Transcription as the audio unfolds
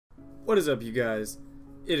What is up, you guys?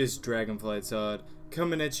 It is Dragonfly Todd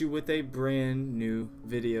coming at you with a brand new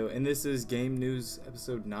video, and this is Game News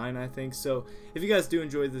episode 9, I think. So if you guys do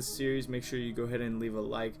enjoy this series, make sure you go ahead and leave a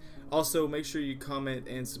like. Also, make sure you comment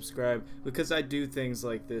and subscribe, because I do things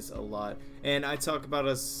like this a lot, and I talk about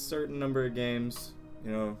a certain number of games,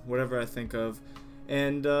 you know, whatever I think of.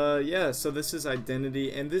 And yeah, so this is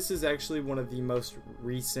Identity, and this is actually one of the most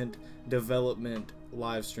recent development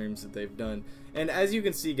live streams that they've done. And as you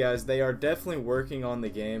can see, guys, they are definitely working on the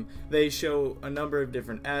game. They show a number of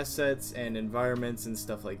different assets and environments and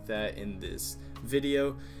stuff like that in this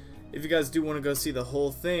video. If you guys do want to go see the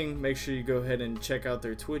whole thing, make sure you go ahead and check out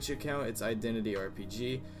their Twitch account. It's Identity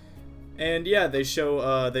RPG. And yeah, they show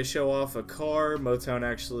off a car. Motown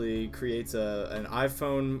actually creates an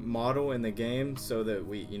iPhone model in the game so that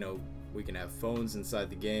we can have phones inside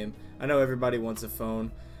the game. I know everybody wants a phone.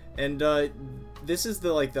 And this is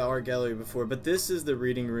the art gallery before, but this is the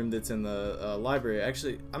reading room that's in the library.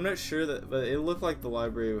 Actually, I'm not sure that, but it looked like the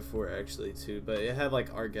library before actually too. But it had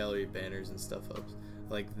like art gallery banners and stuff up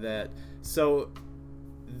like that. So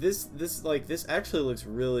this actually looks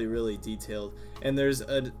really detailed, and there's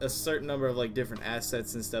a certain number of different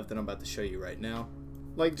assets and stuff that I'm about to show you right now.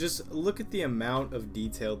 Just look at the amount of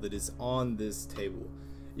detail that is on this table.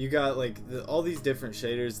 You got all these different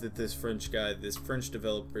shaders that this French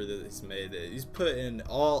developer that he's made. He's put in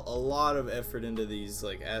a lot of effort into these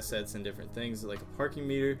assets and different things, like a parking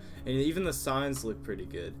meter, and even the signs look pretty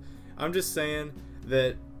good. I'm just saying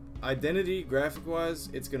that Identity, graphic wise,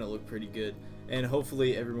 it's gonna look pretty good, and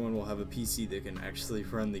hopefully everyone will have a PC that can actually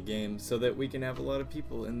run the game so that we can have a lot of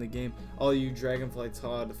people in the game. All you Dragonfly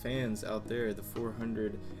Todd fans out there, the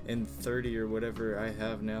 430 or whatever I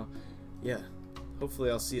have now, yeah,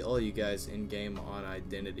 hopefully I'll see all you guys in game on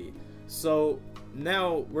Identity. So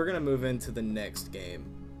now we're gonna move into the next game.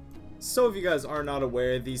 So if you guys are not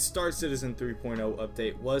aware, the Star Citizen 3.0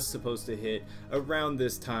 update was supposed to hit around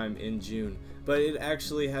this time in June, but it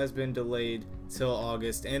actually has been delayed till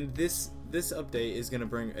August, and this update is going to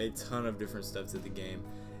bring a ton of different stuff to the game.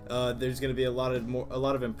 There's going to be a lot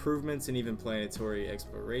of improvements and even planetary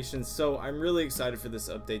exploration. So I'm really excited for this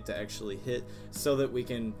update to actually hit so that we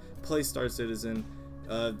can play Star Citizen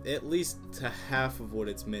at least to half of what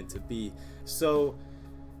it's meant to be. So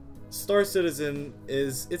Star Citizen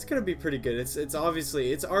it's gonna be pretty good.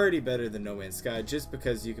 It's already better than No Man's Sky just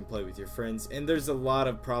because you can play with your friends, and there's a lot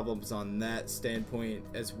of problems on that standpoint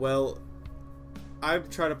as well. I've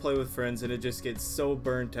tried to play with friends and it just gets so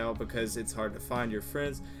burnt out because it's hard to find your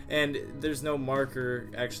friends, and there's no marker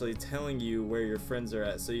actually telling you where your friends are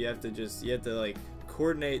at. So you have to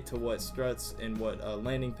coordinate to what struts and what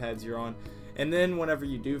landing pads you're on, and then whenever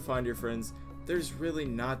you do find your friends, there's really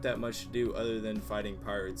not that much to do other than fighting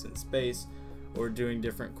pirates in space or doing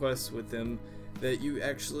different quests with them that you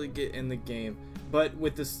actually get in the game. But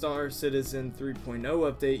with the Star Citizen 3.0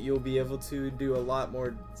 update, you'll be able to do a lot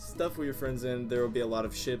more stuff with your friends, and there will be a lot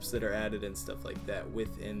of ships that are added and stuff like that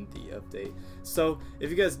within the update. So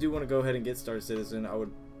if you guys do want to go ahead and get Star Citizen, I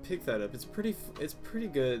would pick that up. It's pretty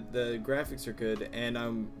good. The graphics are good, and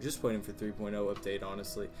I'm just waiting for 3.0 update,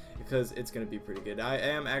 honestly, because it's gonna be pretty good. I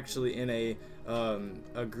am actually in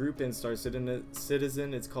a group in Star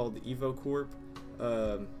Citizen. It's called Evo Corp.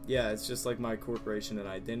 Yeah, it's just like my corporation and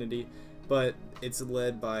Identity, but it's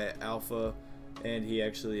led by Alpha, and he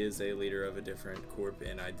actually is a leader of a different corp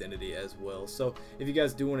in Identity as well. So if you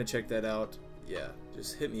guys do want to check that out, yeah,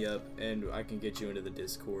 just hit me up and I can get you into the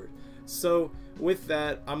Discord. So with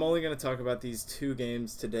that, I'm only going to talk about these two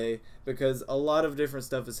games today because a lot of different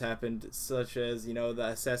stuff has happened, such as, you know, the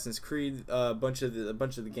Assassin's Creed, a bunch of the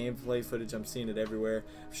gameplay footage. I'm seeing it everywhere.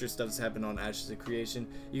 I'm sure stuff's happened on Ashes of Creation.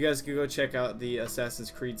 You guys can go check out the Assassin's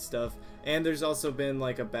Creed stuff. And there's also been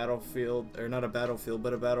like a Battlefield, or not a Battlefield,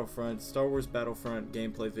 but a Battlefront, Star Wars Battlefront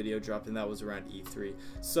gameplay video dropped, and that was around E3.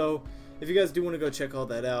 So if you guys do want to go check all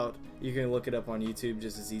that out, you can look it up on YouTube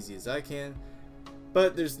just as easy as I can.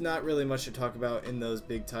 But there's not really much to talk about in those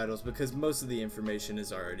big titles because most of the information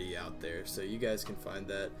is already out there, so you guys can find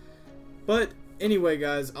that. But anyway,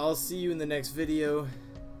 guys, I'll see you in the next video.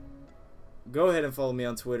 Go ahead and follow me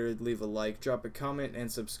on Twitter, leave a like, drop a comment, and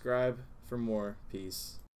subscribe for more.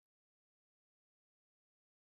 Peace.